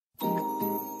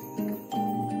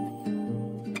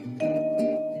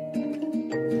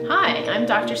Hi, I'm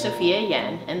Dr. Sophia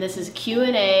Yen, and this is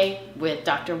Q&A with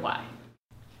Dr. Y.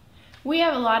 We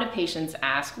have a lot of patients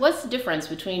ask, what's the difference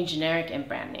between generic and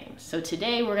brand names? So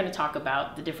today we're going to talk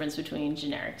about the difference between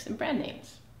generics and brand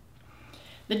names.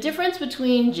 The difference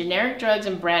between generic drugs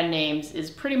and brand names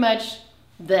is pretty much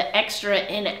the extra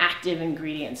inactive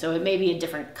ingredient. So it may be a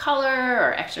different color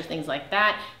or extra things like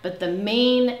that, but the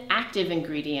main active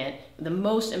ingredient, the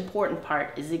most important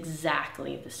part, is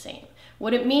exactly the same.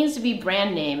 What it means to be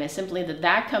brand name is simply that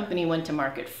that company went to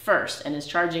market first and is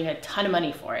charging a ton of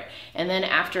money for it. And then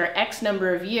after X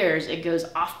number of years, it goes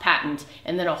off patent,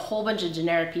 and then a whole bunch of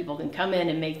generic people can come in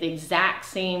and make the exact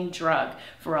same drug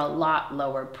for a lot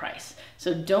lower price.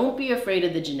 So don't be afraid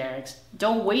of the generics.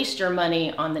 Don't waste your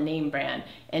money on the name brand,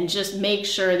 and just make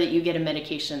sure that you get a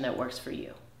medication that works for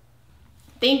you.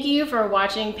 Thank you for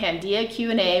watching Pandia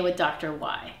Q&A with Dr.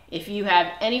 Y. If you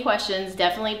have any questions,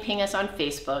 definitely ping us on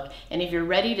Facebook. And if you're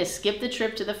ready to skip the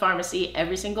trip to the pharmacy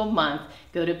every single month,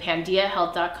 go to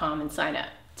pandiahealth.com and sign up.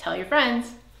 Tell your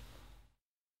friends.